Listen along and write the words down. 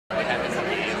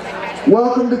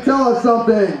Welcome to Tell Us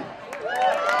Something.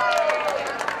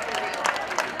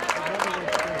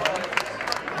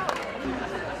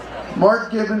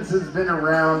 Mark Gibbons has been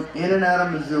around in and out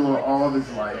of Missoula all of his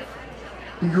life.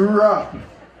 He grew up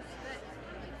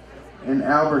in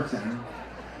Alberton,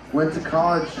 went to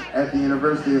college at the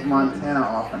University of Montana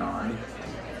off and on.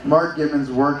 Mark Gibbons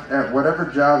worked at whatever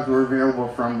jobs were available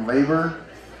from labor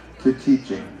to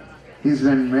teaching. He's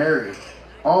been married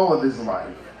all of his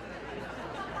life.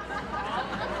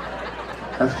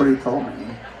 That's what he told me.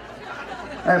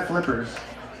 I had flippers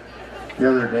the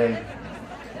other day.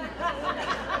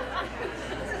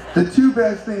 The two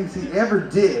best things he ever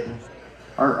did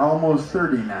are almost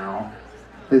 30 now.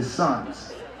 His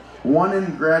sons. One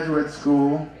in graduate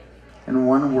school and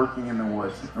one working in the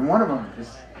woods. And one of them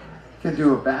just can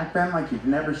do a back bend like you've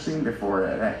never seen before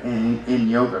in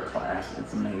yoga class.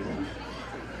 It's amazing.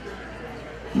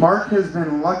 Mark has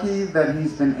been lucky that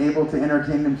he's been able to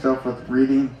entertain himself with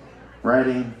reading,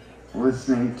 writing,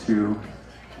 listening to,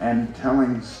 and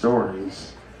telling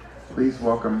stories. Please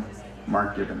welcome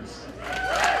Mark Gibbons.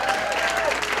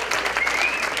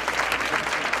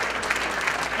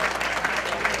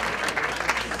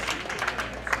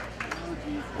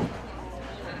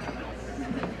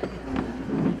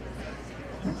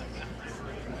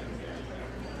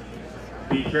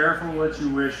 Be careful what you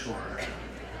wish for.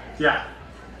 Yeah.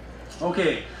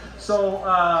 Okay, so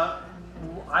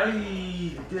I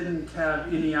didn't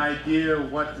have any idea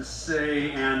what to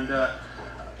say, and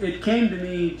it came to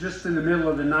me just in the middle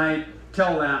of the night,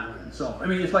 tell that one. So, I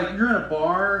mean, it's like you're in a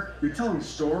bar, you're telling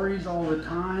stories all the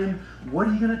time. What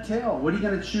are you going to tell? What are you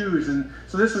going to choose? And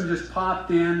so this one just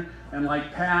popped in, and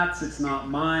like Pat's, it's not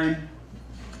mine,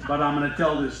 but I'm going to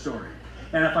tell this story.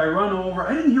 And if I run over,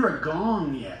 I didn't hear a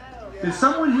gong yet. Did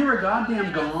someone hear a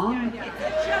goddamn gong?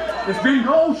 It's been,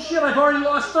 oh shit, I've already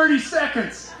lost 30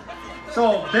 seconds.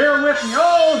 So bear with me.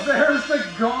 Oh, there's the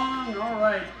gong. All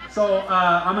right. So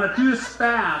I'm going to do this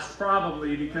fast,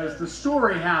 probably, because the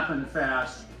story happened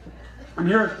fast. And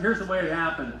here's the way it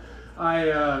happened.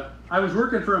 I was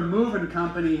working for a moving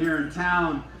company here in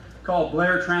town called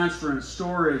Blair Transfer and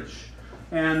Storage.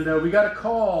 And we got a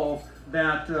call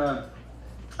that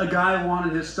a guy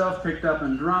wanted his stuff picked up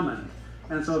in Drummond.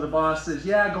 And so the boss says,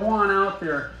 yeah, go on out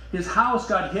there. His house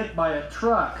got hit by a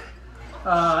truck.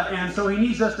 And so he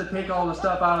needs us to take all the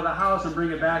stuff out of the house and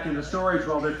bring it back into storage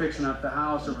while they're fixing up the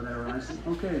house or whatever. And I said,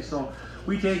 okay. So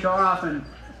we take off and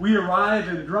we arrive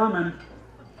in Drummond.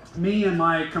 Me and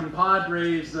my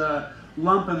compadres,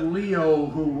 Lumpin Leo,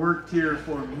 who worked here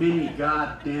for many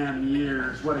goddamn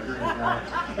years. What a great guy.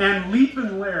 And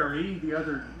Leapin Larry, the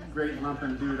other great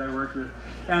Lumpin dude I worked with.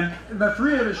 And the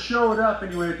three of us showed up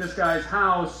anyway at this guy's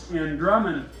house in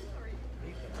Drummond.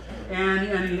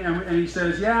 And he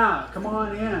says, yeah, come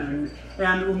on in.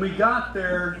 And when we got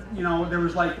there, you know, there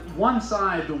was like one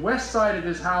side, the west side of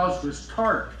his house was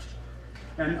tarped.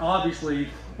 And obviously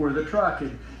where the truck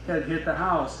had hit the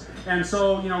house. And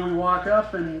so, you know, we walk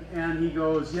up and he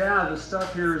goes, yeah, the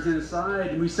stuff here is inside.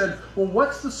 And we said, well,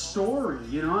 what's the story?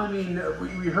 You know, I mean,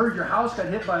 we heard your house got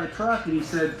hit by a truck. And he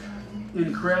said,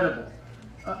 incredible,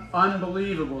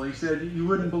 unbelievable. He said, you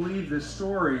wouldn't believe this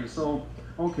story. So,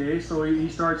 okay, so he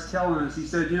starts telling us. He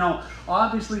said, you know,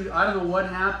 obviously, I don't know what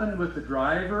happened with the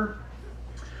driver,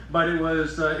 but it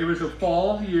was a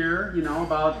fall of the year, you know,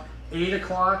 about 8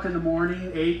 o'clock in the morning,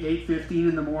 8:15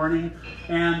 in the morning,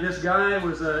 and this guy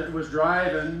was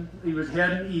driving. He was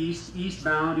heading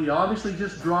eastbound. He obviously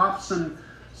just dropped some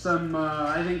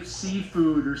I think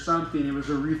seafood or something. It was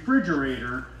a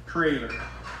refrigerator trailer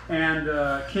and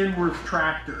Kenworth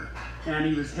tractor, and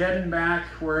he was heading back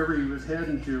wherever he was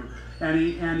heading to, and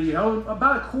he held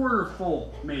about a quarter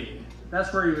full maybe.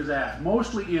 That's where he was at,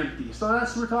 mostly empty. So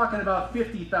we're talking about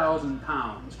 50,000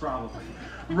 pounds probably,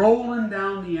 rolling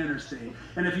down the interstate.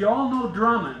 And if you all know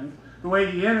Drummond, the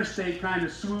way the interstate kind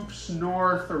of swoops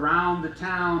north around the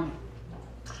town,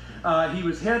 he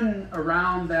was heading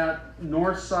around that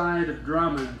north side of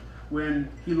Drummond when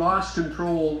he lost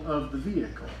control of the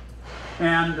vehicle.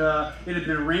 And it had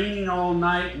been raining all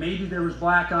night. Maybe there was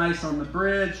black ice on the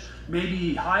bridge. Maybe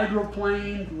he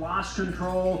hydroplaned, lost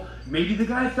control. Maybe the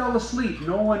guy fell asleep.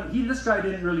 This guy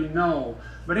didn't really know.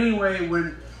 But anyway,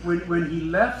 when he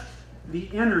left the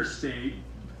interstate,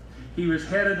 he was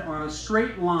headed on a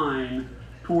straight line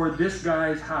toward this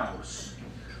guy's house,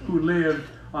 who lived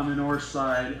on the north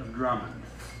side of Drummond.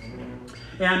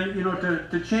 And, you know,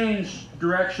 to change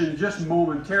direction just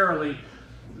momentarily,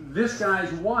 this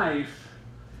guy's wife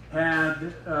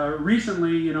had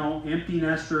recently, you know, empty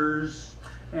nesters,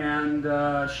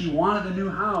 and she wanted a new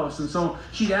house, and so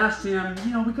she'd asked him,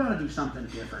 you know, we got to do something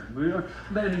different.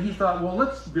 And he thought, well,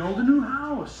 let's build a new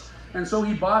house. And so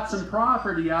he bought some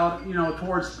property out, you know,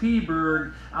 towards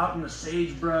Peaburg, out in the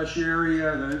sagebrush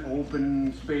area, the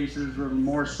open spaces where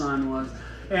more sun was.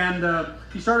 And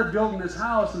he started building this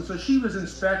house, and so she was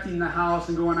inspecting the house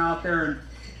and going out there, and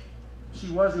she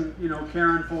wasn't, you know,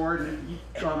 caring for it, and he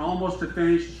got almost to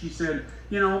finish. She said,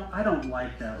 you know, I don't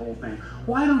like that whole thing.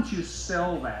 Why don't you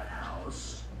sell that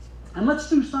house? And let's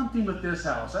do something with this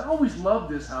house. I always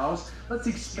loved this house. Let's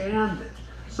expand it.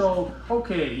 So,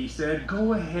 okay, he said,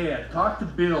 go ahead. Talk to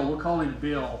Bill. We'll call him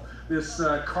Bill, this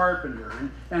carpenter,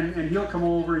 and he'll come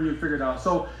over and you'll figure it out.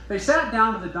 So they sat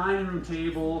down at the dining room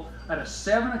table at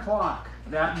 7 o'clock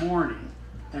that morning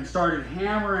and started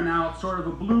hammering out sort of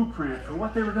a blueprint for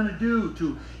what they were going to do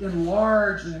to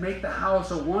enlarge and make the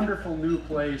house a wonderful new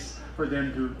place for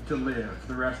them to live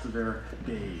the rest of their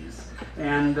days.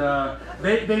 And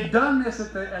they'd done this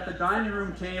at the dining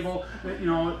room table, you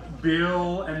know,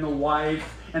 Bill and the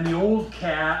wife and the old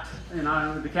cat, and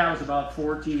the cat was about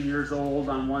 14 years old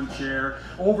on one chair,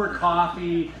 over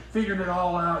coffee, figuring it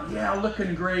all out. Yeah,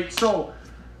 looking great. So,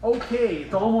 okay,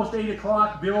 it's almost 8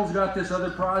 o'clock. Bill's got this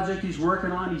other project he's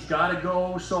working on. He's got to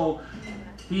go. So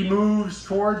he moves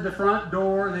toward the front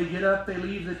door. They get up. They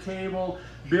leave the table.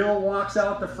 Bill walks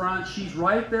out the front. She's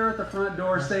right there at the front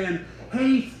door saying,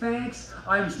 hey, thanks.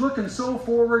 I'm looking so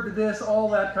forward to this, all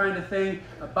that kind of thing.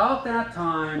 About that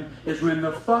time is when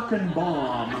the fucking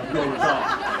bomb goes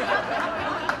off.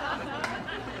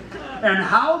 And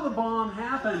how the bomb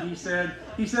happened, he said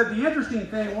the interesting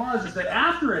thing was that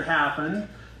after it happened,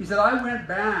 he said, I went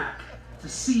back to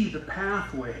see the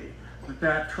pathway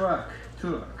that truck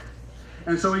took.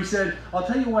 And so he said, I'll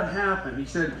tell you what happened. He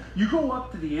said, you go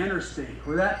up to the interstate,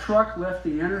 where that truck left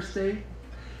the interstate,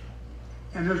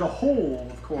 and there's a hole,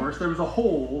 of course. There was a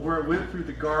hole where it went through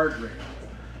the guardrail.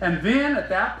 And then at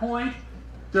that point,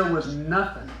 there was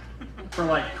nothing for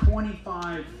like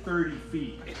 25, 30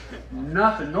 feet.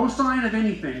 Nothing, no sign of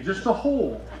anything, just a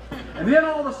hole. And then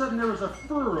all of a sudden there was a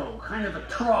furrow, kind of a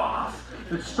trough,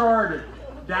 that started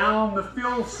down the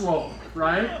fill slope,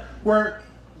 right? Where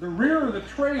the rear of the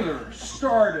trailer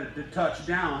started to touch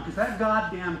down, because that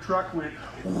goddamn truck went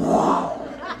whoa,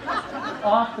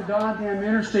 off the goddamn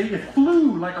interstate. It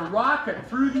flew like a rocket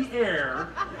through the air,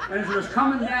 and as it was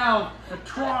coming down, the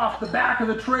trough, the back of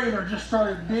the trailer just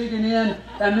started digging in,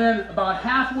 and then about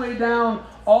halfway down,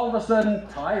 all of a sudden,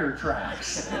 tire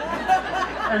tracks.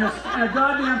 And the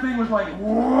goddamn thing was like,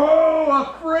 whoa,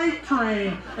 a freight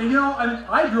train. And you know,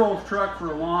 I drove truck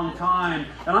for a long time,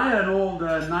 and I had an old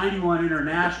 91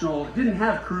 International. It didn't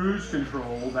have cruise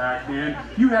control back then.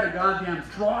 You had a goddamn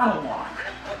throttle lock.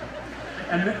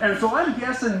 And so I'm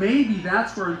guessing maybe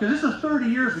that's where, because this was 30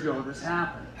 years ago this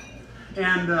happened.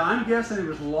 And I'm guessing it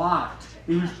was locked.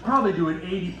 He was probably doing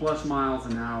 80 plus miles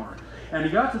an hour. And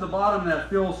he got to the bottom of that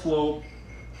fill slope,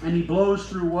 and he blows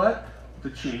through what? The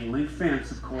chain link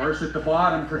fence, of course, at the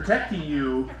bottom, protecting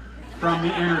you from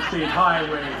the interstate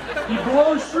highway. He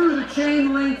blows through the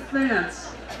chain link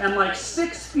fence, and like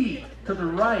 6 feet to the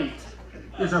right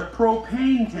is a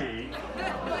propane tank.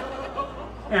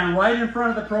 And right in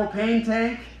front of the propane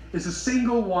tank is a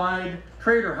single wide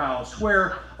trailer house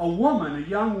where a woman, a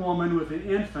young woman with an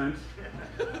infant,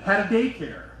 had a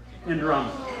daycare in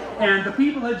Drummond. And the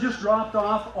people had just dropped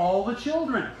off all the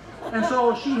children. And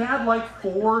so she had like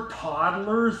 4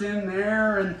 toddlers in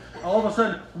there, and all of a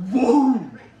sudden,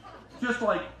 boom! Just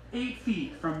like 8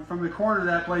 feet from the corner of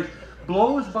that place,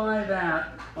 blows by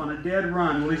that on a dead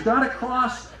run. Well, he's got to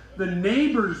cross the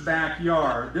neighbor's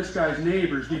backyard, this guy's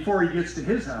neighbor's, before he gets to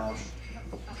his house.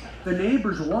 The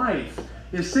neighbor's wife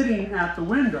is sitting at the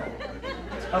window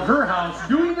of her house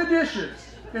doing the dishes.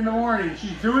 In the morning,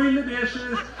 she's doing the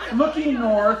dishes, looking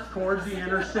north towards the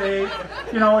interstate.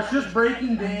 You know, it's just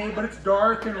breaking day, but it's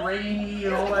dark and rainy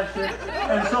and all that shit.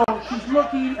 And so she's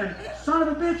looking, and son of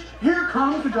a bitch, here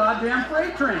comes the goddamn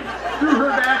freight train through her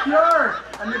backyard.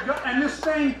 And this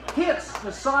thing hits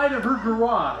the side of her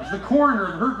garage, the corner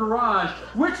of her garage,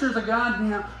 which there's a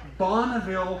goddamn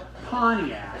Bonneville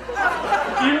Pontiac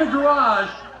in the garage.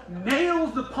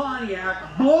 Nails the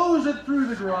Pontiac, blows it through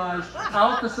the garage,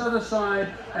 out this other side,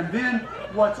 and then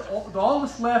what's all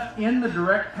that's left in the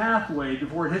direct pathway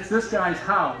before it hits this guy's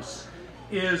house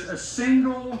is a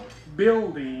single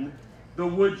building, the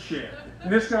woodshed.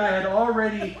 And this guy had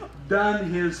already done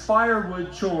his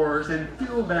firewood chores and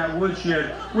filled that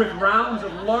woodshed with rounds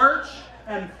of larch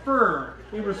and fir.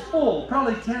 It was full,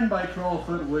 probably 10 by 12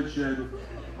 foot woodshed.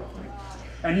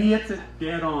 And he hits it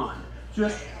dead on.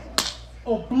 Just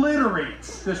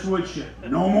obliterates this woodshed.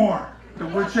 No more. The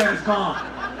woodshed is gone.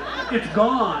 it's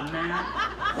gone, man.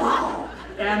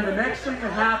 And the next thing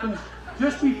that happens,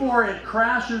 just before it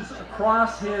crashes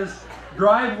across his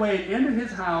driveway into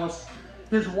his house,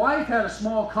 his wife had a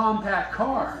small compact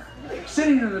car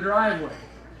sitting in the driveway.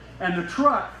 And the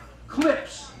truck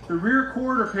clips the rear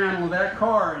quarter panel of that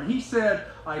car. And he said,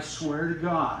 I swear to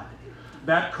God,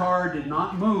 that car did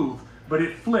not move, but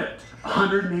it flipped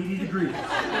 180 degrees.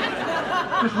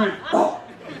 Just went, oh,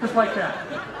 just like that.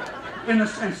 And it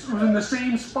was in the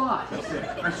same spot, he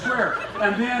said, I swear.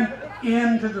 And then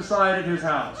into the side of his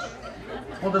house.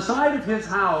 Well, the side of his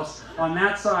house, on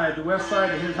that side, the west side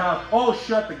of his house, oh,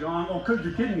 shut the gong. Oh,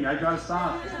 you're kidding me. I got to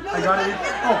stop. I got to,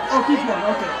 oh, keep going.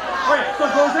 Okay. All right, so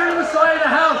it goes into the side of the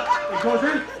house. It goes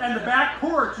in, and the back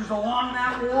porch is along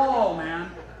that wall,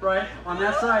 man, right, on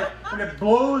that side. And it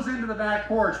blows into the back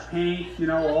porch, paint, you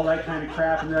know, all that kind of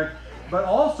crap. And but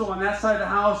also on that side of the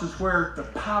house is where the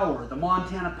power, the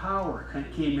Montana power,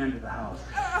 came into the house.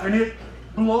 And it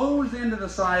blows into the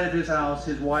side of his house,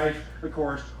 his wife, of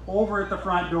course, over at the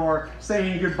front door,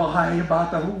 saying goodbye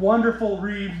about the wonderful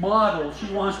remodel she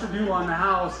wants to do on the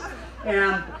house,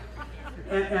 and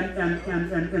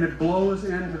it blows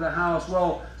into the house.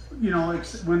 Well, you know,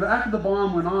 after the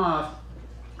bomb went off,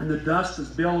 and the dust is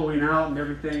billowing out and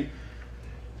everything,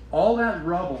 all that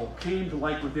rubble came to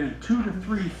like within 2 to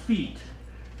 3 feet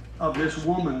of this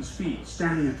woman's feet,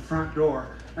 standing at the front door.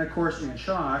 And of course, in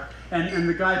shock, and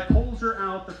the guy pulls her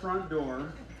out the front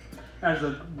door as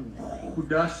the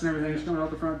dust and everything's coming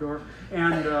out the front door,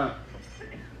 and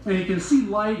you can see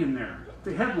light in there,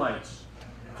 the headlights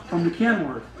from the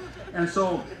Kenworth. And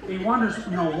so he wonders,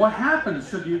 you know, what happens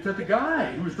to the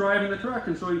guy who's driving the truck.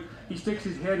 And so he sticks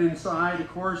his head inside, of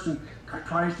course, and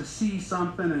tries to see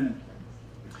something,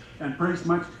 and pretty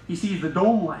much he sees the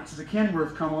dome lights of the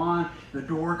Kenworth come on. The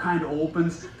door kind of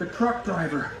opens. The truck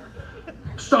driver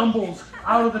stumbles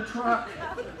out of the truck,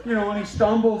 you know, and he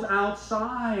stumbles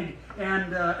outside,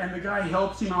 and the guy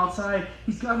helps him outside.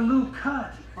 He's got a little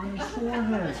cut on his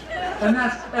forehead, and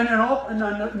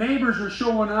the neighbors are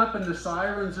showing up, and the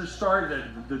sirens are starting.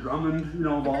 The Drummond, you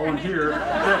know, volunteer,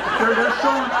 they're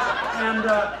showing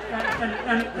up,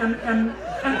 and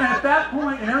at that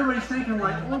point, and everybody's thinking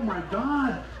like, oh my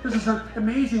God, this is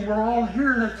amazing. We're all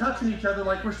here, and they're touching each other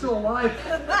like we're still alive.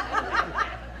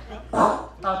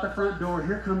 Out the front door,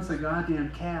 here comes the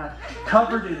goddamn cat,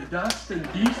 covered in dust and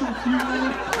diesel fuel.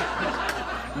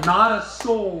 Not a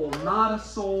soul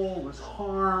was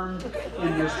harmed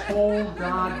in this whole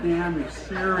goddamn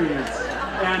experience.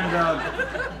 And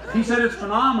he said it's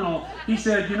phenomenal. He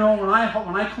said, you know, when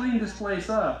I cleaned this place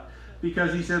up,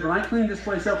 because he said, when I cleaned this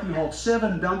place up, we hauled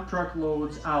 7 dump truck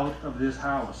loads out of this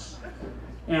house.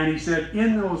 And he said,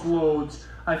 in those loads,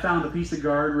 I found a piece of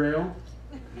guardrail.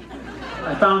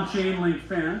 I found chain link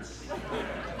fence.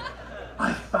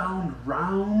 I found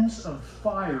rounds of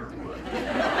firewood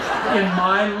in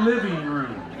my living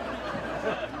room.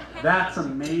 That's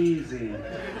amazing.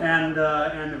 And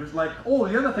it was like, oh,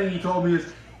 the other thing he told me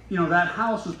is, you know, that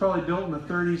house was probably built in the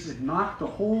 30s. It knocked the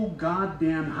whole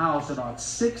goddamn house about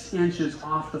 6 inches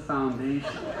off the foundation.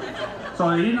 So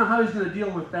he didn't know how he was going to deal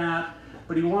with that,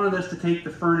 but he wanted us to take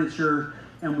the furniture,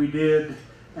 and we did,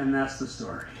 and that's the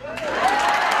story.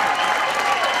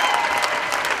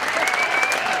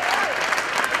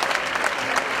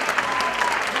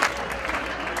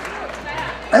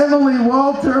 Emily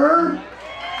Walter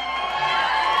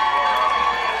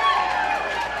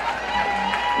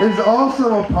is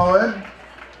also a poet,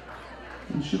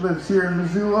 and she lives here in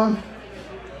Missoula.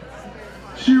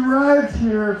 She arrived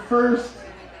here first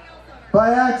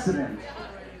by accident,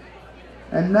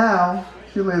 and now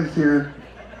she lives here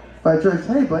by choice.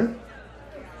 Hey, Blake.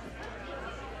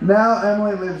 Now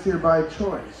Emily lives here by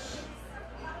choice.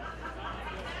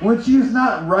 When she's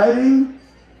not writing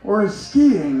or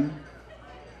skiing,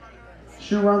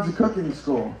 she runs a cooking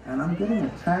school, and I'm getting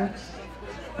a text.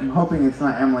 I'm hoping it's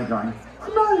not Emily going,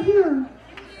 I'm not here.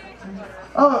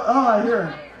 Oh, I hear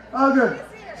her. Oh, good.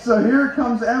 So here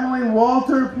comes Emily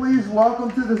Walter. Please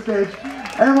welcome to the stage,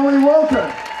 Emily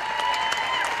Walter.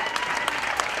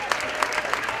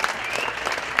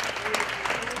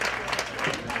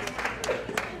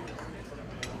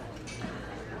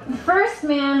 The first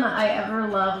man I ever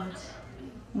loved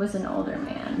was an older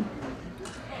man.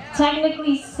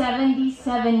 Technically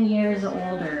 77 years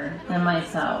older than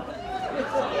myself.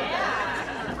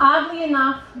 Oddly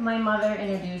enough, my mother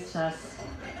introduced us.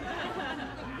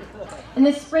 In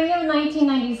the spring of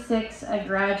 1996, I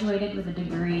graduated with a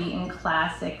degree in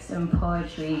classics and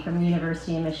poetry from the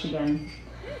University of Michigan.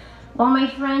 While my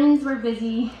friends were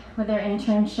busy with their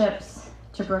internships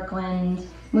to Brooklyn,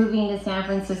 moving to San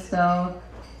Francisco,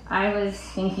 I was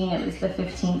thinking it was the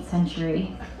 15th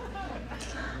century.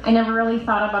 I never really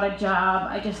thought about a job.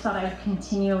 I just thought I would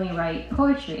continually write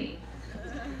poetry.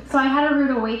 So I had a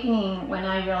rude awakening when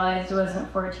I realized it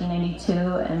wasn't 1492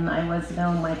 and I was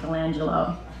no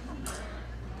Michelangelo.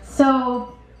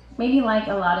 So maybe like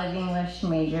a lot of English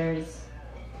majors,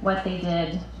 what they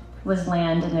did was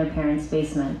land in their parents'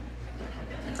 basement.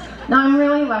 Now I'm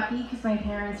really lucky because my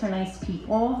parents are nice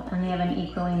people and they have an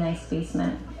equally nice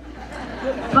basement.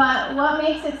 But what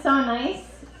makes it so nice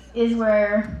is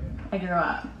where I grew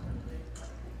up.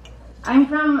 I'm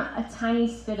from a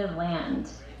tiny spit of land.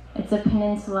 It's a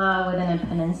peninsula within a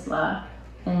peninsula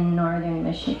in northern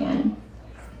Michigan.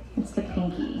 It's the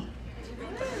Pinky.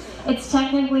 It's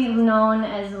technically known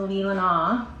as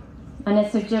Leapin, and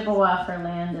it's Ojibwa for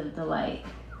land of delight.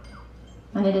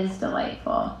 And it is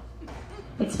delightful.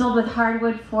 It's filled with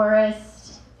hardwood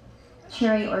forests,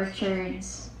 cherry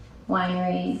orchards,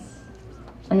 wineries,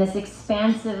 and this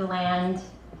expansive land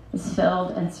is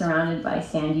filled and surrounded by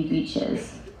sandy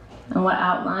beaches. And what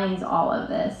outlines all of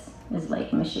this is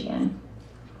Lake Michigan.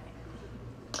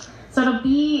 So to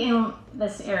be in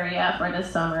this area for the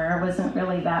summer wasn't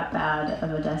really that bad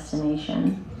of a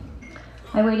destination.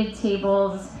 I waited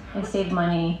tables, I saved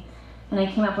money, and I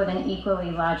came up with an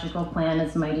equally logical plan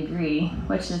as my degree,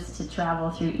 which is to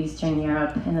travel through Eastern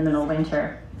Europe in the middle of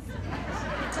winter.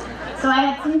 So I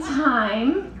had some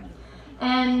time,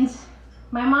 and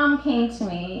my mom came to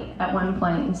me at one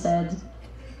point and said,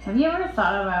 "Have you ever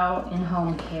thought about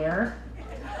in-home care?"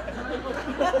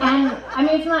 And I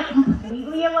mean, it's not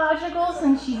completely illogical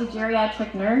since she's a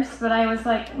geriatric nurse, but I was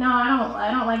like, no, I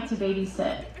don't like to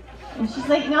babysit. And she's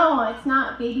like, no, it's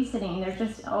not babysitting, they're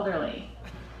just elderly.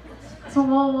 So,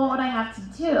 well, what would I have to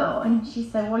do? And she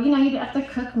said, well, you know, you'd have to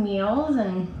cook meals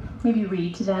and maybe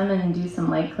read to them and do some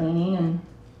light cleaning. And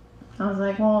I was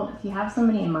like, well, if you have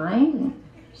somebody in mind? And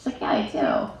she's like, yeah, I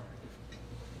do.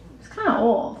 He's kind of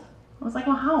old. I was like,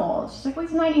 well, how old? She's like, well,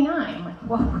 he's 99. I'm like,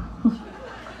 whoa.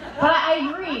 But I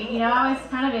agreed, you know, I was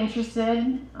kind of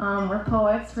interested. We're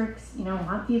poets,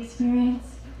 want the experience.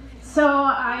 So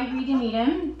I agreed to meet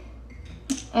him.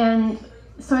 And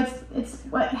so it's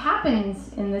what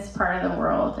happens in this part of the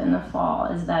world in the fall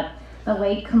is that the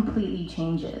lake completely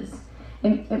changes.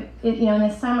 In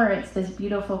the summer it's this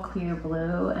beautiful clear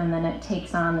blue, and then it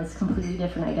takes on this completely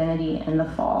different identity in the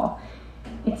fall.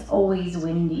 It's always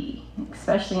windy,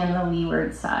 especially on the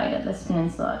leeward side of this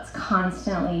peninsula. It's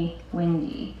constantly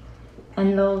windy.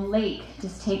 And the lake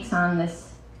just takes on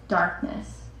this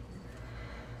darkness.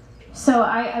 So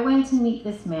I went to meet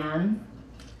this man.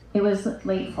 It was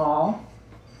late fall,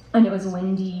 and it was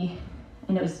windy,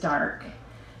 and it was dark,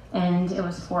 and it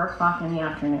was 4 o'clock in the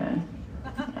afternoon.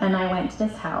 And I went to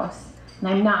this house, and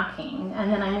I'm knocking, and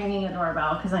then I'm ringing the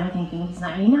doorbell because I'm thinking he's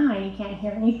 99, he can't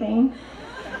hear anything.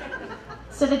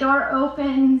 So the door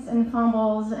opens and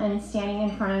fumbles, and standing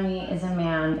in front of me is a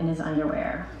man in his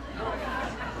underwear.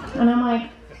 And I'm like,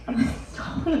 this is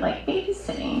totally like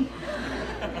babysitting.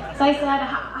 So I said,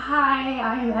 hi,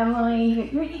 I'm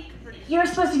Emily. You're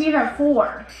supposed to be here at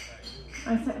 4.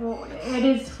 I said, well, it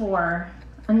is 4.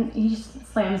 And he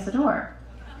just slams the door.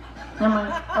 And I'm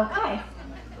like, okay.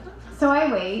 So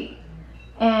I wait,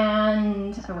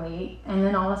 and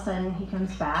then all of a sudden he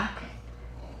comes back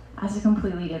as a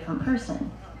completely different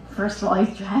person. First of all,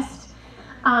 he's dressed.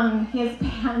 He has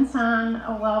pants on,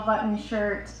 a well-buttoned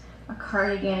shirt, a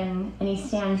cardigan, and he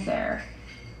stands there.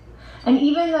 And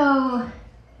even though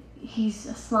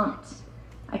he's slumped,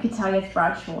 I could tell he has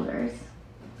broad shoulders.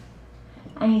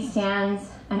 And he stands,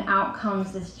 and out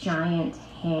comes this giant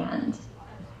hand,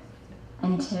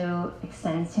 and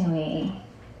extends to me.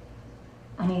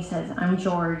 And he says, I'm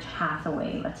George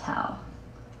Hathaway Littell.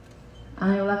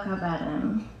 And I look up at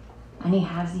him, and he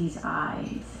has these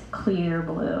eyes, clear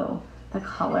blue, the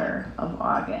color of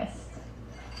August.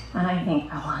 And I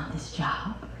think, I want this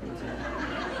job.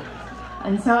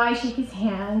 And so I shake his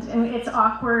hand, and it's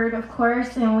awkward, of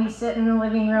course, and we sit in the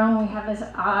living room. We have this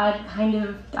odd kind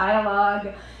of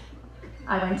dialogue.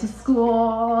 I went to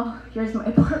school. Here's my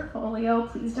portfolio.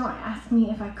 Please don't ask me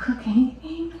if I cook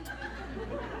anything.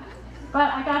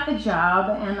 But I got the job,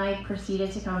 and I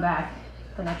proceeded to come back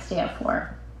the next day at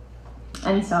 4.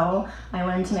 And so I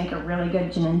learned to make a really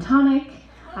good gin and tonic.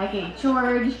 I gave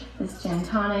George this gin and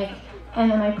tonic,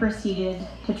 and then I proceeded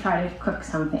to try to cook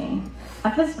something.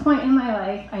 At this point in my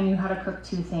life, I knew how to cook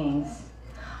 2 things.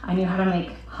 I knew how to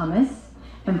make hummus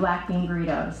and black bean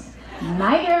burritos.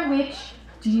 Neither of which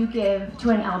do you give to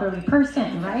an elderly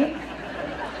person, right?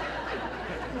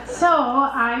 So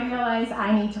I realized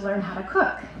I need to learn how to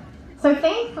cook. So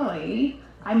thankfully,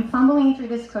 I'm fumbling through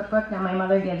this cookbook that my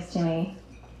mother gives to me.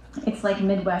 It's like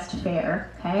Midwest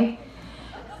fare, okay?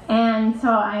 And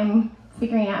so I'm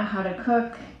figuring out how to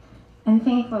cook, And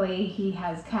thankfully, he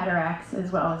has cataracts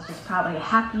as well as just probably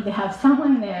happy to have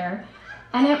someone there.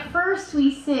 And at first,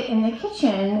 we sit in the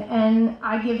kitchen, and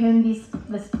I give him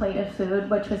this plate of food,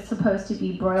 which was supposed to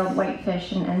be broiled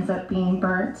whitefish and ends up being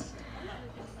burnt.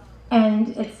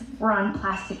 And we're on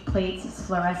plastic plates, it's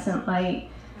fluorescent light,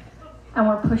 and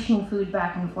we're pushing food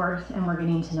back and forth, and we're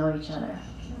getting to know each other.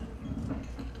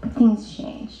 But things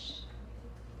changed.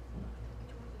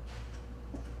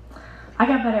 I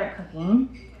got better at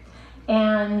cooking,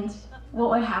 and what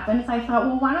would happen is I thought,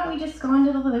 well, why don't we just go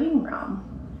into the living room?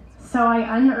 So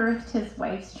I unearthed his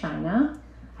wife's china,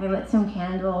 I lit some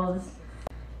candles,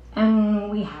 and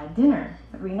we had dinner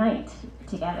every night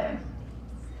together.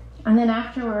 And then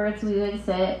afterwards, we would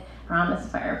sit around this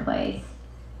fireplace,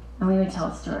 and we would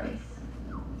tell stories.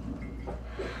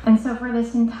 And so for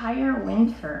this entire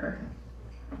winter,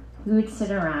 we would sit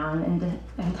around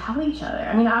and tell each other.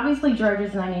 I mean, obviously George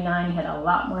was 99, he had a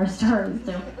lot more stories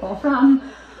to pull from.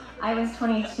 I was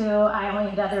 22, I only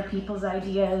had other people's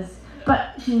ideas,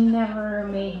 but he never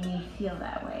made me feel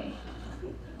that way.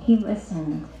 He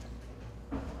listened.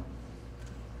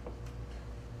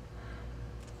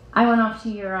 I went off to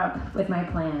Europe with my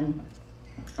plan,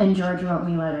 and George wrote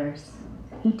me letters.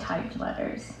 He typed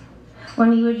letters.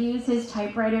 When he would use his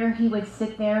typewriter, he would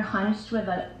sit there hunched with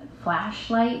a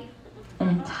flashlight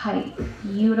and type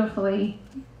beautifully,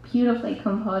 beautifully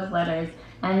composed letters,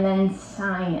 and then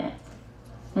sign it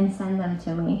and send them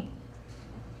to me.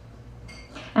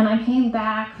 And I came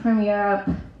back from Europe,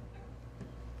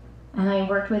 and I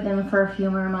worked with him for a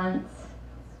few more months,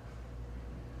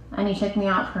 and he took me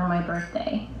out for my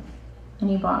birthday, and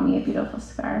he bought me a beautiful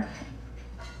scarf.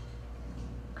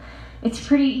 It's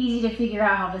pretty easy to figure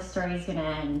out how this story is going to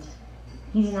end.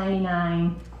 He's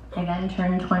 99, I then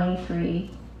turned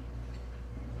 23.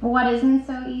 But what isn't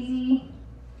so easy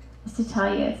is to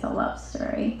tell you it's a love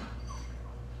story.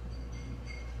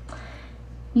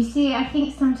 You see, I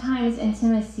think sometimes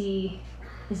intimacy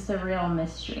is the real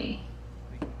mystery.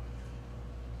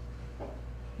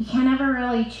 You can't ever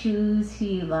really choose who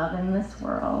you love in this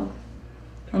world,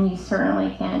 and you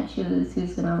certainly can't choose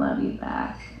who's going to love you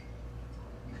back.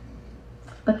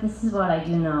 But this is what I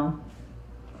do know.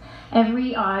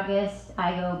 Every August,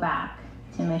 I go back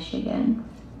to Michigan.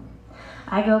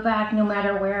 I go back no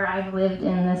matter where I've lived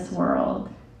in this world,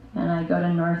 and I go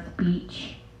to North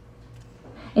Beach.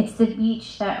 It's the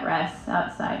beach that rests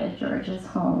outside of George's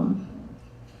home.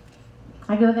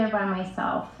 I go there by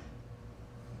myself.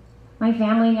 My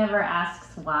family never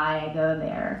asks why I go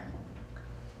there.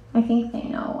 I think they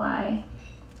know why.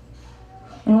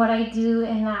 And what I do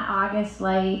in that August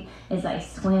light is I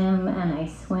swim and I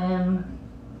swim,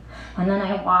 and then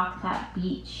I walk that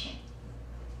beach,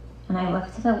 and I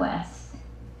look to the west,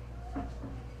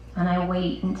 and I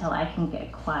wait until I can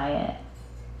get quiet.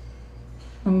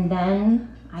 And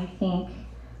then I think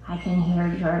I can hear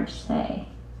George say,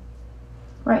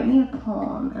 "Write me a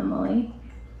poem, Emily.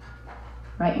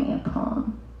 Write me a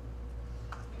poem."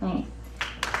 Thanks.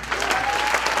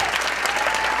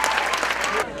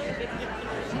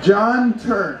 Jon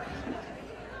Turk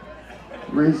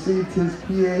received his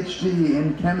PhD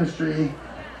in chemistry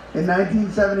in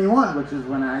 1971, which is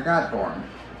when I got born.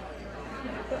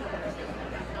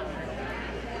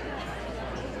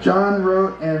 Jon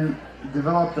wrote and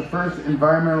developed the first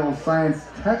environmental science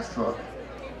textbook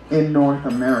in North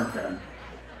America.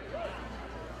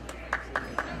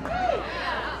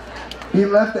 He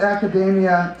left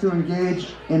academia to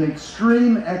engage in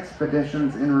extreme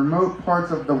expeditions in remote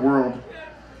parts of the world.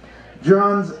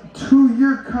 Jon's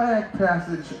 2-year kayak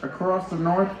passage across the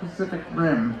North Pacific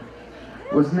Rim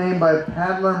was named by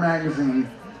Paddler magazine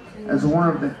as one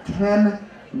of the 10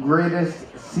 greatest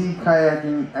sea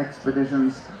kayaking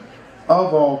expeditions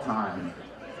of all time.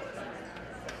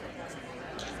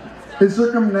 His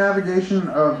circumnavigation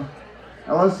of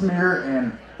Ellesmere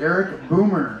and Eric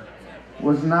Boomer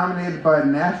was nominated by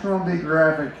National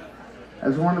Geographic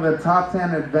as one of the top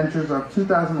 10 adventures of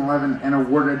 2011 and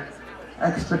awarded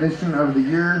Expedition of the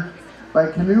Year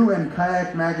by Canoe and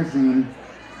Kayak magazine.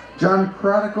 Jon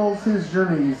chronicles his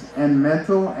journeys and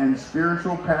mental and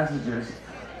spiritual passages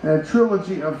in a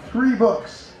trilogy of 3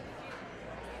 books.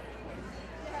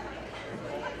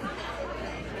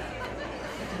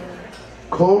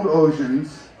 Cold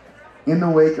Oceans, In the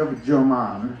Wake of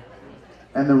Joman,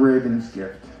 and The Raven's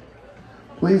Gift.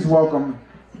 Please welcome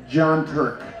Jon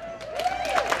Turk.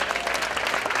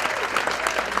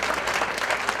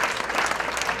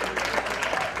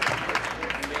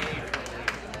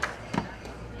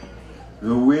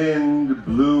 The wind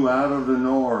blew out of the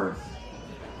north.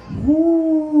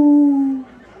 Woo,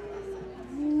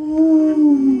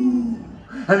 woo.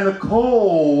 And the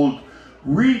cold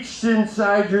reached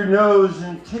inside your nose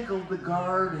and tickled the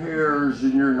guard hairs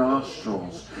in your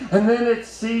nostrils. And then it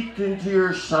seeped into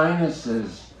your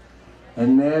sinuses.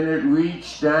 And then it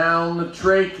reached down the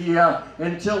trachea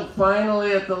until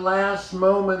finally at the last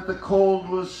moment the cold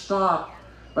was stopped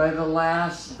by the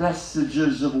last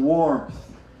vestiges of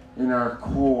warmth in our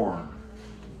core.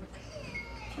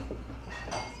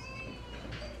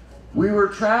 We were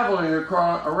traveling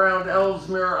around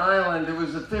Ellesmere Island. It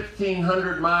was a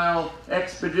 1,500-mile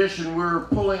expedition. We were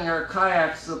pulling our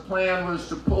kayaks. The plan was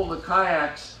to pull the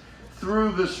kayaks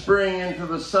through the spring into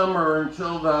the summer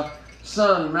until the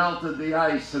sun melted the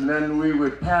ice, and then we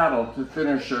would paddle to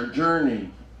finish our journey.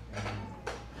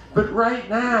 But right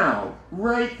now,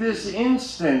 right this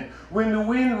instant, when the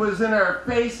wind was in our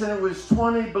face and it was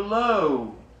 20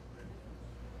 below,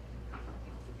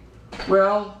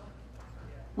 well,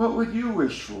 what would you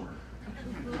wish for?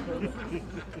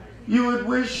 You would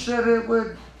wish that it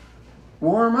would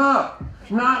warm up.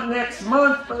 Not next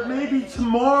month, but maybe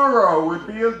tomorrow would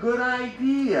be a good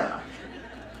idea.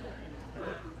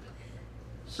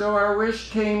 So our wish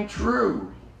came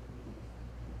true.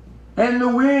 And the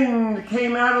wind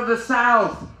came out of the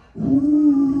south.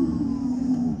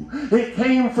 Ooh. It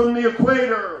came from the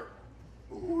equator.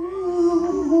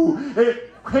 Ooh.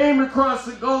 It came across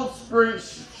the Gulf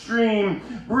Stream,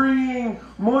 bringing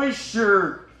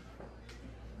moisture.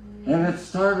 And it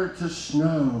started to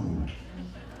snow.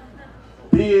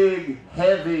 Big,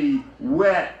 heavy,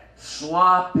 wet,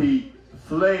 sloppy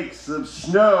flakes of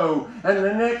snow. And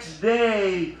the next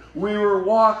day, we were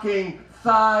walking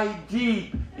thigh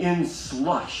deep in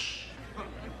slush.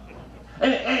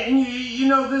 And you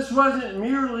know, this wasn't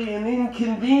merely an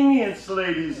inconvenience,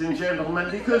 ladies and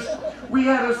gentlemen, because we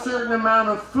had a certain amount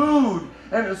of food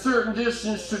and a certain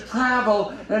distance to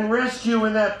travel, and rescue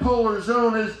in that polar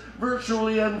zone is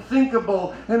virtually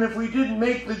unthinkable. And if we didn't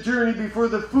make the journey before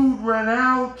the food ran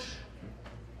out,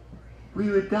 we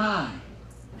would die.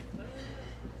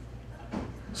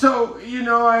 So, you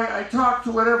know, I talked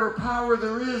to whatever power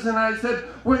there is, and I said,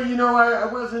 well, you know, I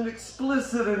wasn't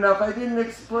explicit enough. I didn't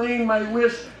explain my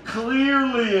wish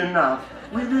clearly enough.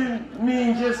 We didn't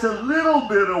mean just a little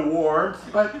bit of warmth,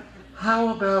 but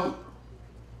how about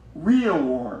real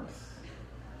warmth?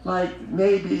 Like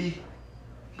maybe,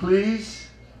 please,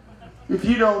 if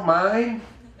you don't mind,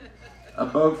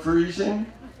 above freezing.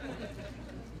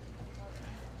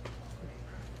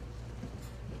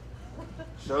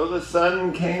 So the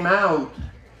sun came out,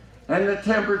 and the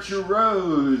temperature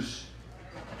rose,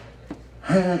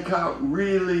 and it got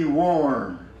really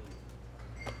warm.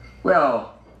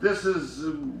 Well, this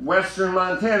is western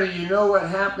Montana. You know what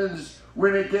happens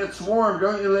when it gets warm,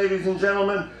 don't you, ladies and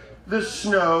gentlemen? The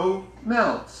snow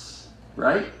melts,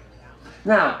 right?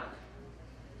 Now,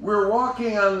 we're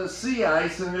walking on the sea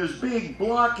ice, and there's big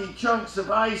blocky chunks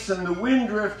of ice, and the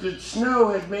wind-drifted snow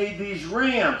had made these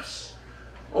ramps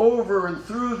over and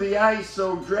through the ice,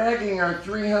 so dragging our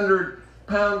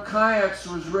 300-pound kayaks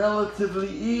was relatively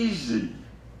easy.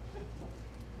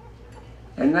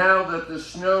 And now that the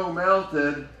snow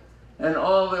melted and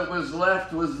all that was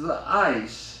left was the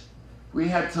ice, we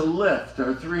had to lift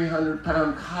our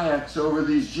 300-pound kayaks over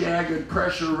these jagged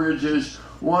pressure ridges,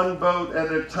 one boat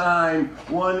at a time,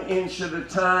 1 inch at a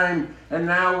time, and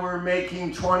now we're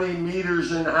making 20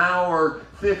 meters an hour,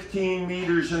 15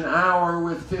 meters an hour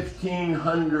with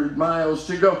 1,500 miles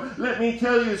to go. Let me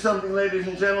tell you something, ladies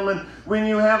and gentlemen. When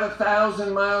you have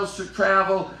 1,000 miles to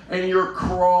travel and you're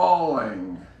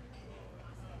crawling,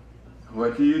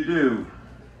 what do?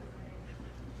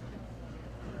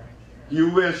 You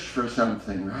wish for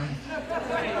something, right?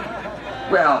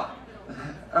 Well,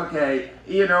 okay,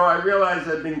 you know, I realize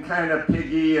I've been kind of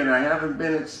piggy and I haven't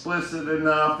been explicit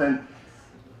enough, and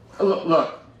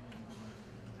look,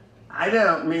 I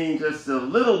don't mean just a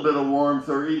little bit of warmth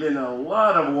or even a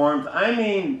lot of warmth. I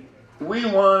mean, we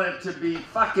want it to be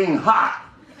fucking hot.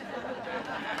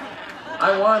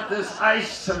 I want this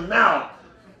ice to melt.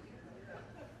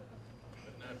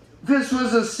 This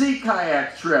was a sea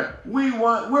kayak trip.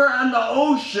 We're on the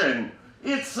ocean.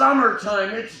 It's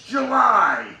summertime. It's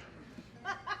July.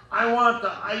 I want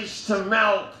the ice to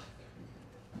melt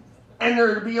and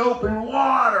there to be open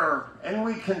water and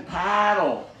we can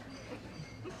paddle.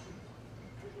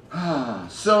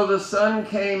 So the sun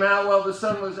came out. Well, the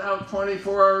sun was out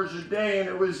 24 hours a day, and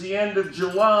it was the end of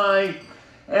July,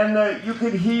 and you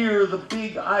could hear the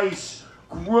big ice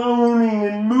groaning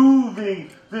and moving,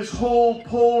 this whole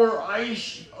polar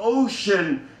ice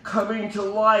ocean coming to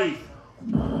life.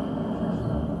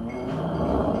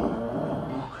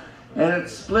 And it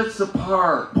splits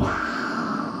apart.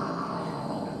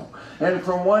 And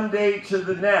from one day to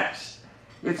the next,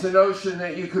 It's an ocean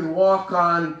that you can walk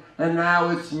on, and now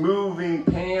it's moving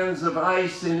pans of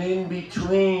ice, and in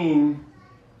between,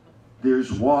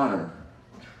 there's water.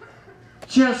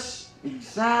 Just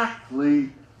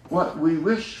exactly what we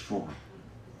wish for.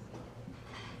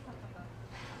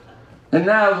 And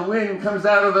now the wind comes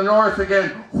out of the north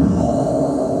again.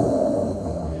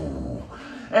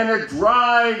 And it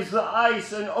drives the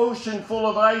ice, an ocean full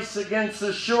of ice against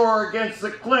the shore, against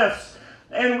the cliffs.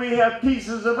 And we have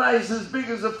pieces of ice as big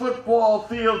as a football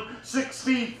field, 6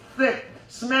 feet thick,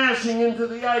 smashing into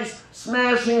the ice,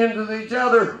 smashing into each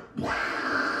other.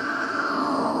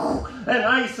 And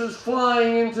ice is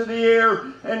flying into the air,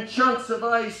 and chunks of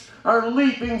ice are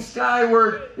leaping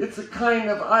skyward. It's a kind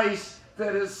of ice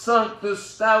that has sunk the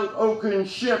stout oaken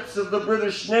ships of the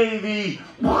British Navy.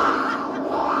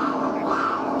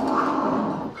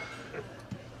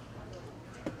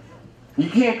 You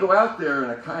can't go out there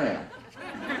in a kayak.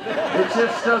 It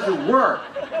just doesn't work.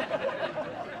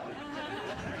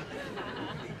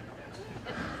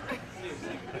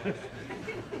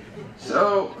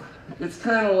 So it's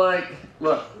kind of like,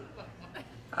 look,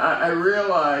 I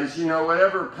realize, you know,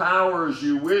 whatever powers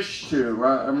you wish to,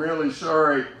 I'm really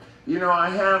sorry, you know, I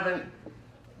haven't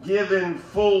given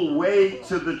full weight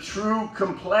to the true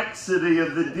complexity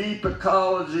of the deep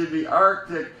ecology of the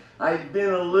Arctic. I've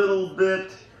been a little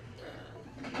bit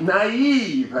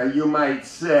naive, you might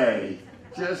say,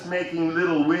 just making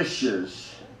little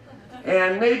wishes.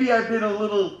 And maybe I've been a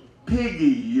little piggy,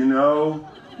 you know,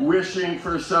 wishing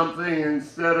for something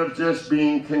instead of just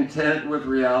being content with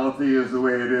reality as the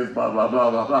way it is, blah, blah,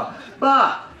 blah, blah, blah.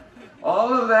 But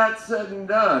all of that said and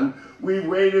done, we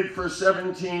waited for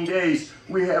 17 days.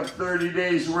 We have 30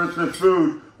 days worth of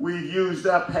food. We've used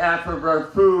up half of our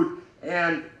food.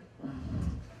 And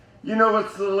you know,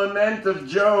 it's the lament of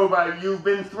Job. You've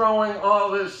been throwing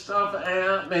all this stuff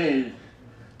at me.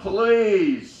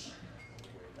 Please.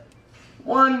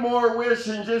 One more wish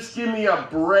and just give me a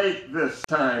break this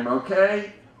time,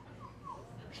 okay?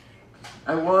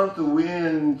 I want the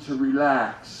wind to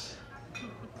relax.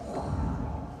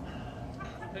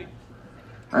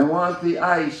 I want the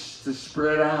ice to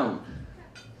spread out.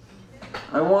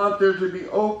 I want there to be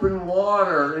open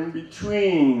water in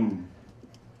between.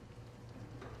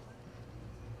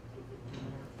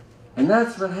 And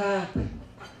that's what happened.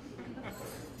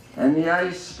 And the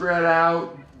ice spread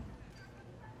out.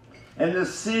 And the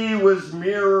sea was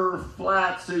mirror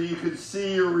flat so you could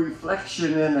see your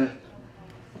reflection in it.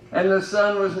 And the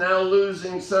sun was now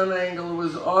losing sun angle. It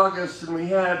was August, and we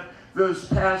had those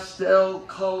pastel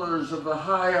colors of the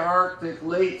high Arctic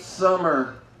late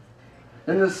summer.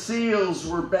 And the seals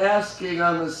were basking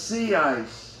on the sea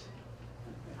ice.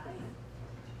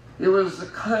 It was the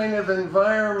kind of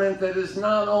environment that is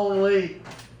not only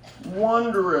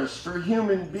wondrous for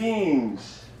human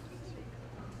beings,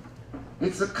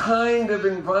 it's the kind of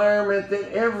environment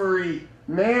that every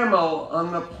mammal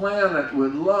on the planet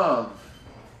would love.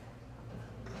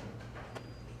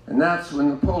 And that's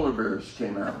when the polar bears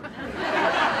came out.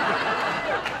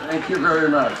 Thank you very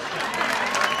much.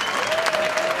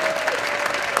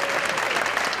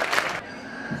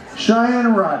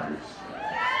 Cheyenne Rogers.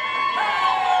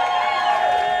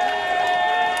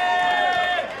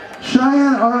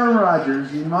 Cheyenne R.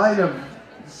 Rogers, you might have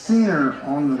seen her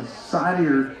on the side of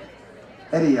your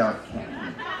Eddie out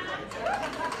can.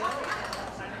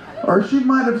 Or she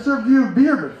might have served you a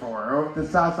beer before over at the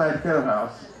Southside Kettle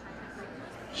House.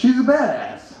 She's a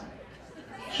badass.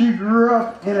 She grew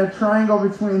up in a triangle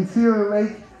between Cedar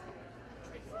Lake,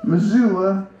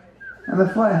 Missoula, and the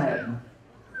Flathead.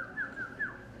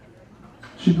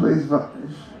 She plays I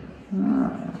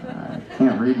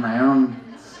can't read my own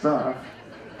stuff.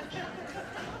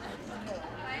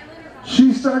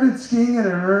 She started skiing at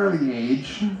an early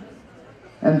age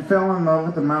and fell in love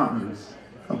with the mountains.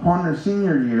 Upon her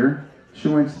senior year, she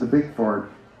went to the Big Fort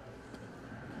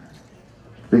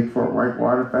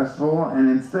Whitewater Festival, and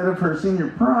instead of her senior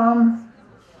prom,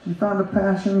 she found a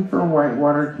passion for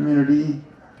whitewater community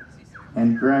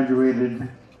and graduated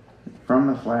from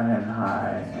the Flathead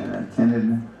High and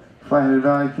attended Flathead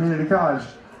Valley Community College,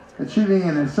 achieving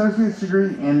an associate's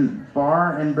degree in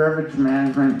bar and beverage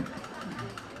management.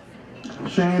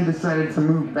 Cheyenne decided to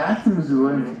move back to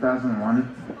Missoula in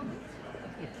 2001.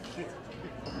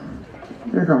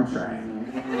 Here comes Cheyenne.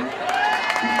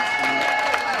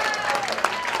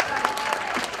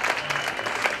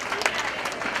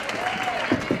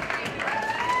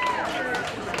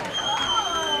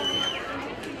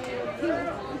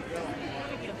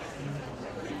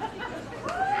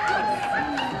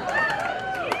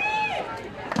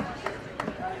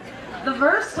 The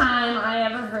first time I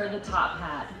ever heard the top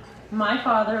hat, my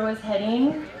father was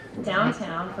heading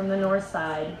downtown from the north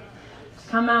side to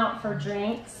come out for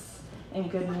drinks and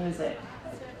good music.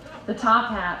 The Top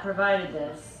Hat provided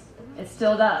this. It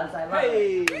still does. I love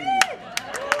it.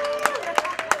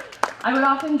 I would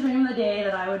often dream the day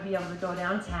that I would be able to go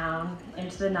downtown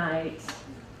into the night.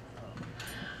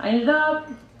 I ended up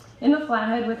in the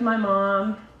Flathead with my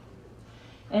mom,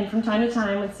 and from time to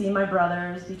time would see my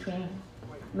brothers between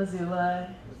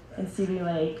Missoula and Seeley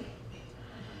Lake.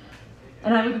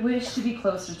 And I would wish to be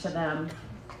closer to them.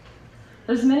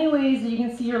 There's many ways that you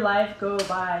can see your life go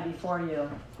by before you.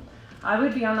 I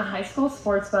would be on the high school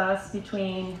sports bus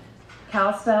between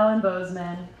Kalispell and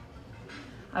Bozeman.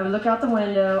 I would look out the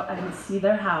window, I would see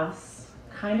their house,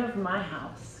 kind of my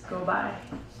house, go by.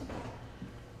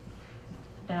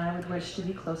 And I would wish to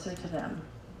be closer to them.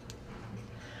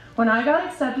 When I got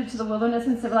accepted to the Wilderness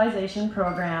and Civilization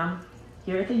program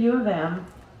here at the U of M,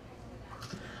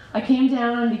 I came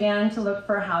down and began to look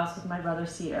for a house with my brother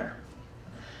Cedar.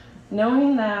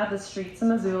 Knowing that the streets of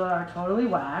Missoula are totally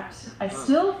whacked, I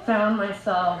still found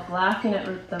myself laughing at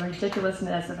the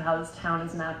ridiculousness of how this town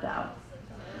is mapped out.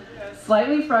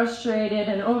 Slightly frustrated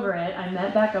and over it, I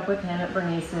met back up with him at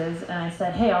Bernice's and I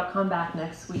said, hey, I'll come back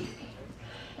next week.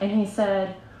 And he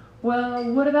said,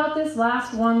 well, what about this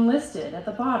last one listed at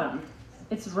the bottom?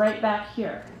 It's right back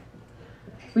here.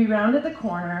 We rounded the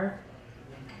corner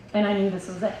and I knew this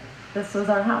was it. This was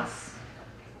our house.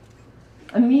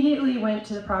 Immediately went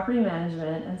to the property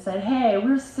management and said, hey,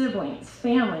 we're siblings,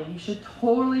 family, you should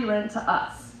totally rent to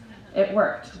us. It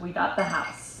worked, we got the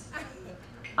house.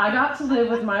 I got to live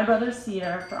with my brother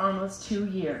Cedar for almost 2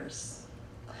 years.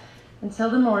 Until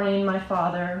the morning my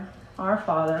father, our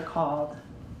father, called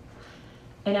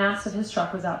and asked if his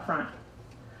truck was out front.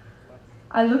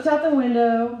 I looked out the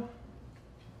window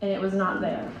and it was not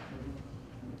there.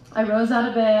 I rose out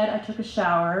of bed, I took a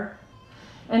shower,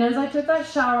 and as I took that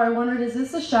shower, I wondered, is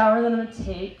this the shower that I'm going to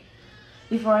take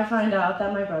before I find out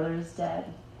that my brother is dead?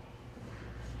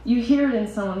 You hear it in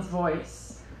someone's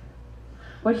voice.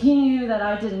 What he knew that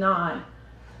I did not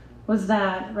was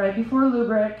that right before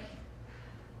Lubrick,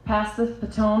 past the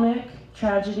Potomac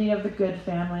tragedy of the Good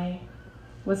family,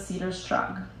 was Cedar's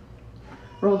truck,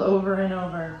 rolled over and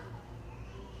over.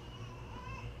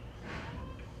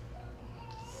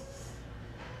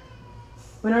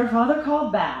 When our father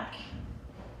called back,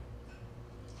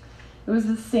 it was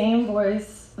the same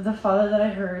voice of the father that I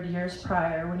heard years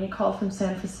prior when he called from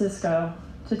San Francisco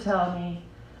to tell me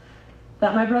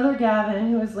that my brother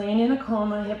Gavin, who was laying in a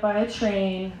coma hit by a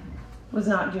train, was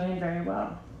not doing very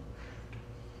well.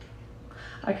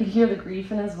 I could hear the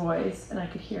grief in his voice, and I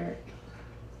could hear it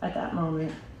at that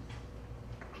moment.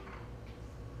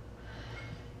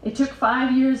 It took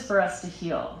 5 years for us to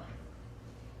heal.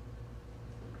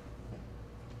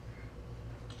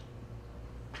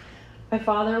 My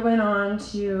father went on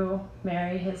to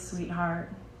marry his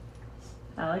sweetheart,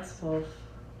 Alex Wolf.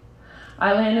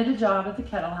 I landed a job at the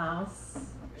Kettle House,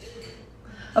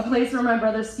 a place where my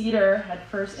brother Cedar had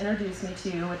first introduced me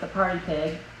to with the party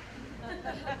pig.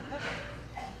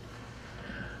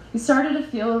 We started to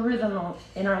feel a rhythm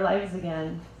in our lives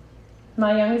again.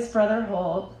 My youngest brother,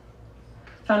 Holt,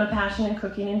 found a passion in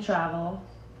cooking and travel.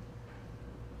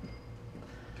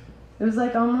 It was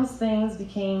like almost things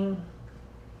became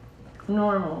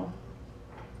normal.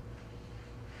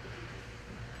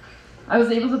 I was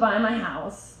able to buy my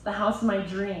house, the house of my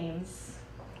dreams.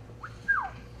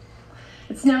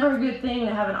 It's never a good thing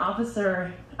to have an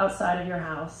officer outside of your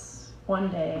house. One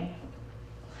day,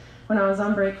 when I was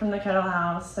on break from the Kettle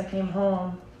House, I came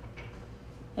home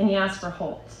and he asked for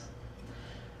Holt.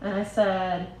 And I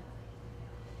said,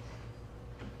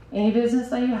 any business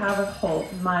that you have with Holt,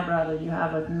 my brother, you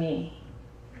have with me.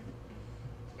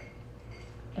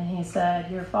 And he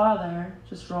said, your father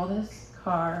just rolled his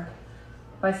car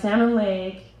by Salmon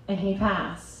Lake and he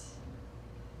passed.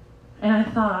 And I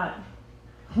thought,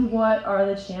 what are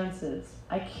the chances?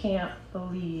 I can't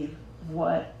believe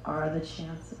what are the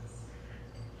chances.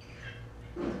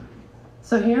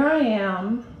 So here I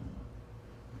am,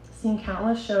 seeing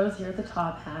countless shows here at the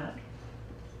Top Hat.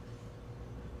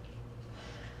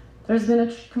 There's been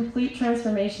a complete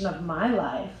transformation of my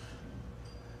life,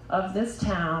 of this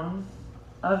town,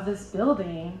 of this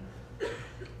building,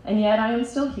 and yet I am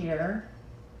still here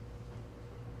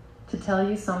to tell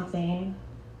you something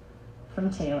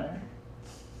from Taylor.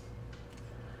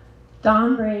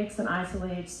 Dawn breaks and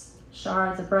isolates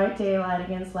shards of bright daylight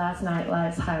against last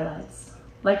night's highlights,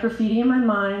 like graffiti in my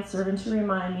mind, serving to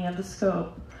remind me of the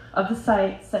scope of the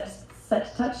site set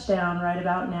to touch down right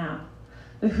about now.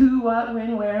 The who, what,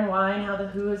 when, where, and why, and how the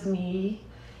who is me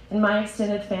and my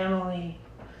extended family,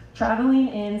 traveling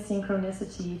in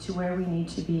synchronicity to where we need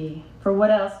to be. For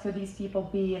what else could these people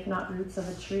be if not roots of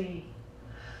a tree?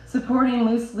 Supporting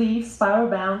loose leaf,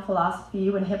 spiral-bound philosophy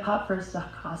when hip-hop first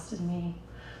accosted me.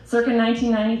 Circa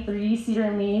 1993, Cedar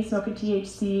and me, smoking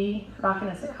THC, rocking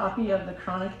us a copy of the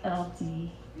Chronic LD.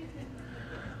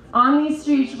 On these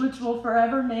streets, which will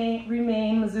forever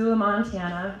remain Missoula,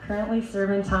 Montana, currently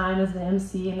serving time as the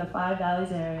MC in the Five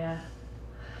Valleys area.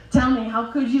 Tell me,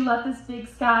 how could you let this big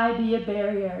sky be a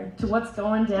barrier to what's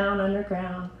going down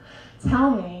underground?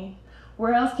 Tell me,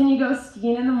 where else can you go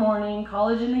skiing in the morning,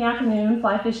 college in the afternoon,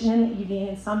 fly fishing in the evening,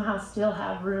 and somehow still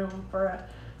have room for a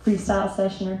freestyle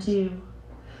session or two?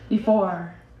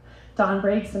 Before dawn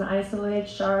breaks and isolated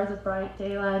shards of bright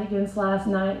daylight against last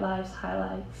night's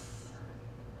highlights.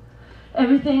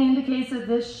 Everything indicates that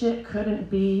this shit couldn't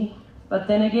be, but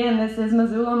then again, this is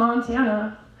Missoula,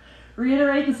 Montana.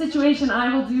 Reiterate the situation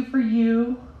I will do for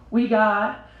you. We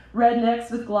got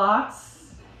rednecks with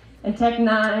Glocks and Tech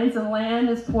 9s, and land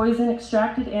is poison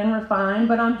extracted and refined,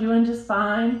 but I'm doing just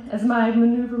fine as I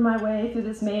maneuver my way through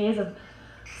this maze of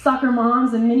soccer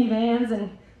moms and minivans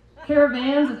and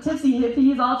caravans of tipsy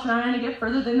hippies, all trying to get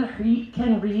further than the heat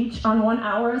can reach on 1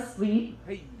 hour of sleep.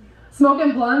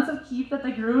 Smoking blunts of keef that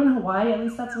they grew in Hawaii, at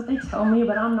least that's what they tell me,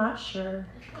 but I'm not sure.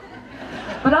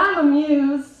 But I'm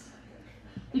amused,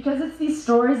 because it's these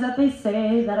stories that they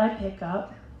say that I pick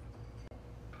up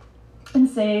and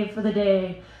save for the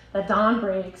day that dawn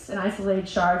breaks and isolated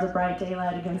shards of bright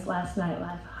daylight against last night's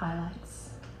life highlights.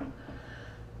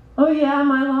 Oh yeah,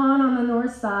 my lawn on the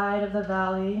north side of the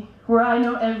valley, where I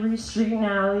know every street and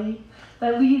alley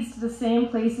that leads to the same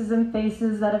places and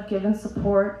faces that have given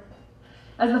support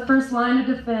as the first line of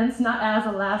defense, not as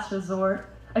a last resort.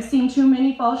 I've seen too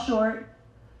many fall short,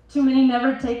 too many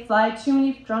never take flight, too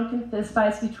many drunken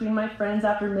fistfights between my friends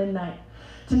after midnight,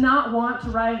 to not want to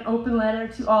write an open letter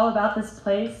to all about this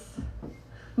place,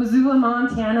 Missoula,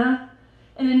 Montana,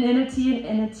 an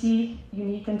entity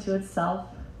unique unto itself.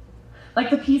 Like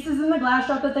the pieces in the glass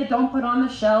shop that they don't put on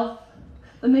the shelf,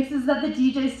 the mixes that the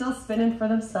DJ's still spinning for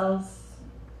themselves.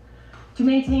 To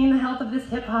maintain the health of this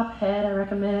hip-hop head, I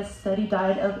recommend a steady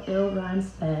diet of ill rhymes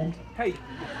fed. Hey.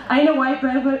 I ain't a white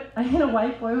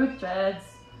boy with dreads.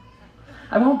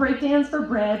 I won't break dance for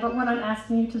bread, but what I'm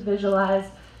asking you to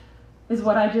visualize is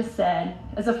what I just said,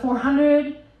 as a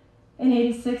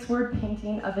 486-word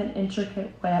painting of an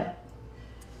intricate web.